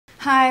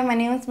Hi, my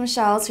name is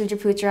Michelle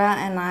Surjaputra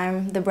and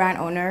I'm the brand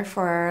owner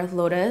for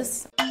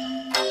LOTUZ.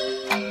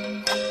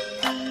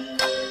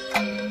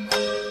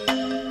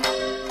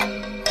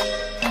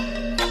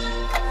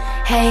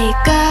 Hey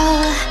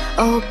girl,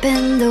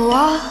 open the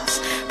walls,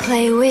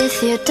 play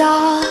with your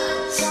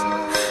dolls.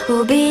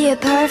 We'll be a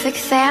perfect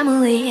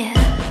family.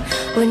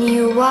 When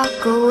you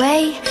walk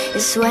away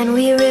is when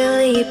we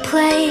really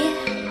play.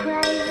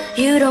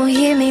 You don't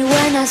hear me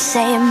when I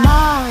say,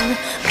 Mom,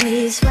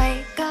 please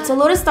wake up. So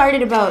LOTUZ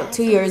started about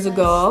 2 years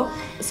ago.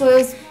 So it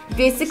was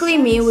basically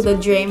me with a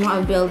dream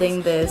of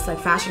building this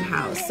fashion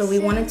house. So we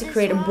wanted to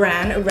create a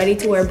brand, a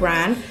ready-to-wear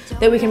brand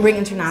that we can bring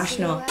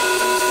international.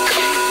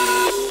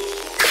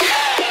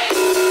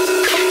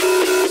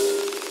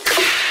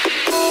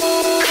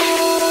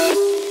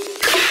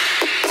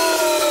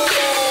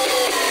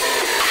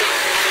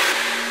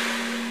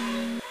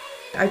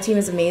 Our team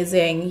is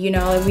amazing, you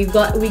know,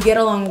 we get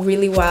along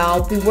really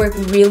well, we work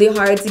really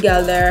hard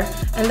together,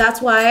 and that's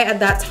why at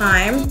that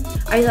time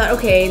I thought,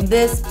 okay,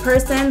 this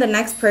person, the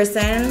next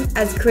person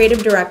as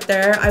creative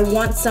director, I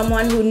want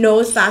someone who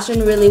knows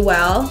fashion really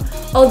well.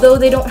 Although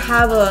they don't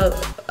have a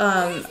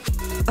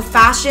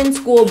fashion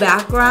school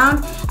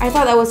background, I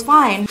thought that was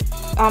fine.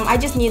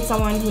 I just need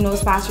someone who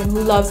knows fashion,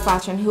 who loves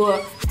fashion, who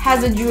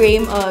has a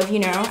dream of, you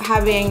know,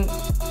 helping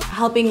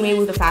me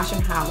with a fashion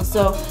house.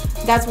 So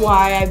that's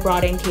why I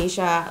brought in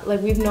Keisha.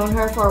 Like, we've known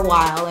her for a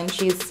while and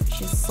she's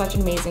such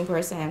an amazing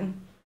person.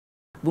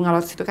 Bunga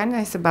Lotus itu kan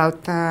is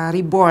about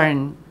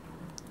reborn,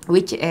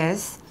 which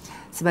is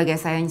sebagai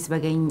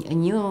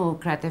new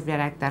creative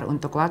director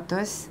untuk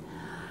Lotus,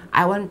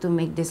 I want to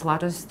make this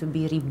Lotus to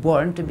be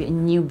reborn, to be a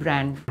new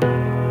brand.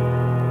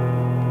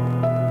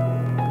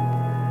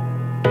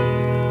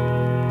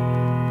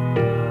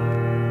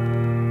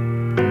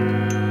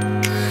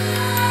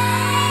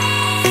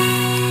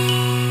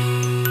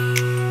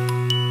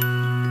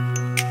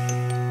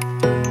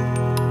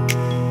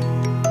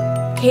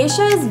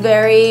 Keisha is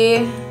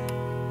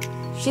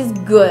she's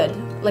good,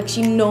 like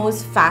she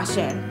knows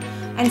fashion.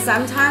 And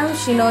sometimes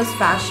she knows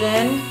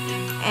fashion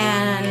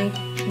and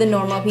the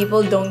normal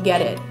people don't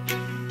get it.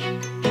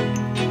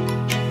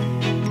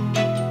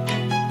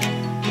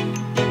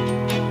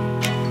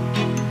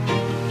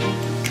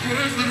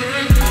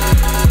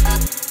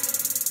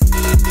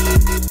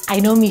 I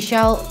know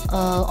Michelle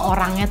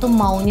orangnya tuh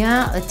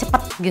maunya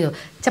cepet gitu,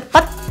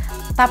 cepet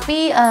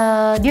tapi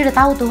dia udah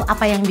tahu tuh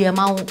apa yang dia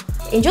mau.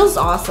 Angel's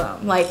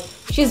awesome, like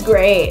she's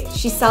great,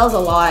 she sells a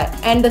lot,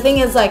 and the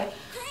thing is, like,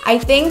 I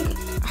think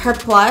her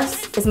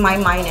plus is my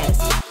minus.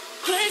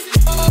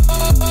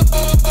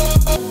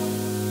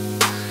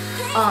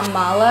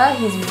 Mala,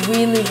 he's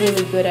really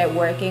good at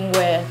working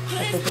with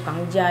the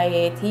tukang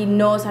jahit. He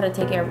knows how to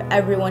take care of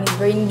everyone. He's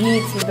very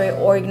neat, he's very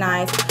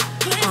organized.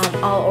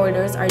 All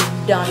orders are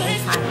done in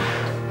time.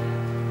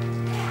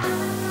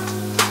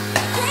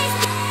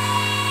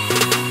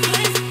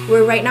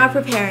 We're right now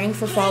preparing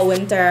for fall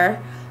winter,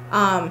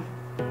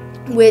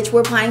 which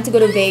we're planning to go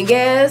to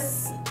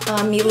Vegas,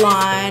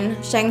 Milan,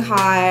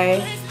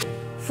 Shanghai,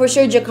 for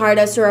sure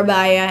Jakarta,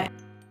 Surabaya.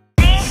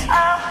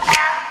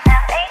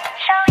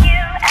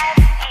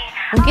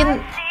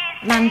 Mungkin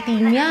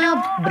nantinya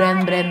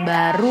brand-brand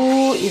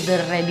baru, either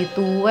ready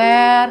to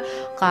wear,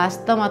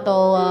 custom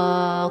atau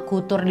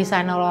couture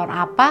designer or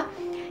apa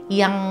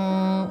yang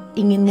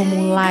ingin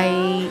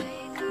memulai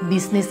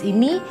bisnis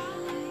ini,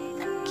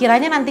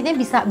 kiranya nantinya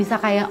bisa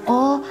kayak,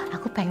 oh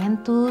aku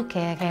pengen tuh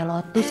kayak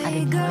Lotus ada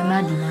di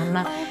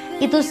mana.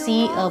 Itu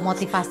sih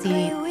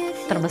motivasi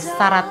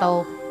terbesar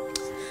atau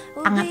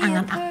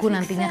angan-angan aku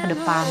nantinya ke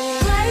depan.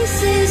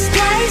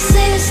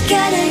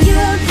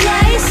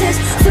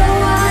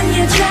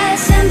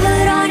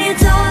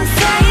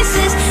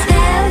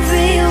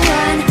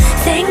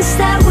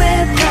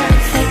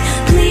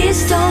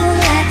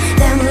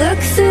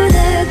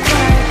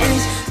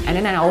 And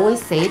then I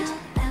always said,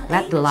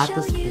 let the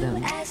Lotus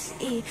bloom.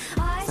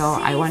 So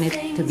I want it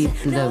to be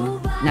bloom,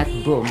 not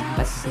boom,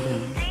 but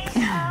bloom.